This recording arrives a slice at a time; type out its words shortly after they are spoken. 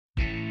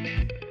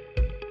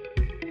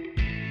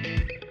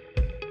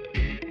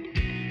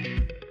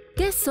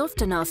They're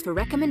soft and ask for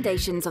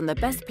recommendations on the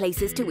best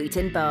places to eat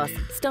in Bath.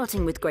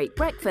 Starting with great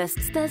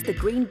breakfasts, there's the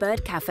Green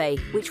Bird Café,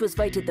 which was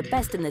voted the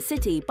best in the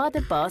city by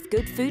the Bath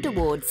Good Food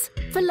Awards.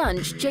 For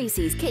lunch,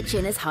 JC's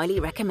Kitchen is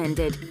highly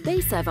recommended. They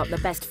serve up the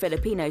best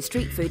Filipino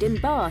street food in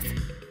Bath.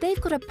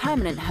 They've got a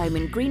permanent home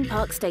in Green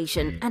Park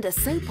Station and are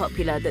so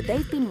popular that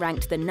they've been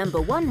ranked the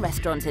 #1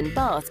 restaurant in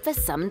Bath for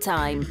some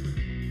time.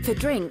 For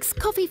drinks,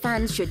 coffee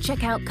fans should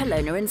check out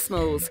Colonna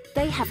Smalls.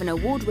 They have an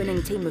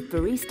award-winning team of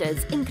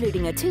baristas,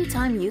 including a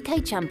 2-time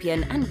UK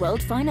champion and world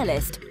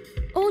finalist.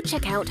 Or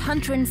check out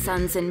Hunter &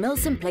 Sons in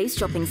Milson Place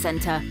Shopping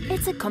Centre.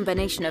 It's a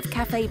combination of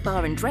cafe,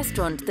 bar and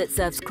restaurant that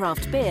serves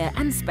craft beer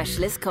and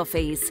specialist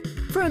coffees.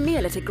 For a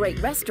meal at a great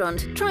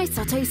restaurant, try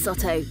Sotto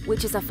Sotto,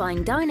 which is a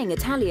fine dining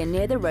Italian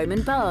near the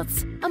Roman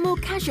Baths. A more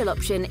casual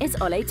option is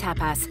Olé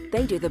Tapas.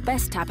 They do the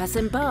best tapas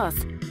in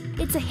Bath.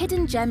 It's a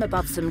hidden gem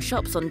above some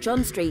shops on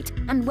John Street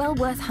and well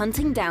worth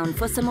hunting down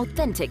for some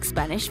authentic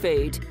Spanish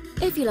food.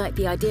 If you like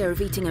the idea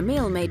of eating a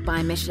meal made by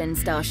a Michelin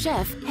star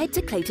chef, head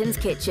to Clayton's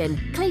Kitchen.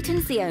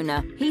 Clayton's the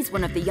owner. He's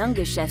one of the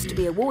youngest chefs to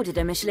be awarded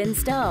a Michelin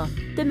star.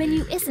 The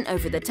menu isn't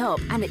over the top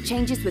and it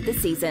changes with the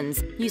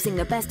seasons, using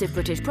the best of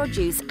British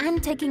produce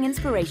and taking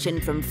inspiration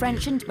from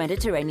French and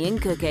Mediterranean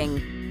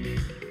cooking.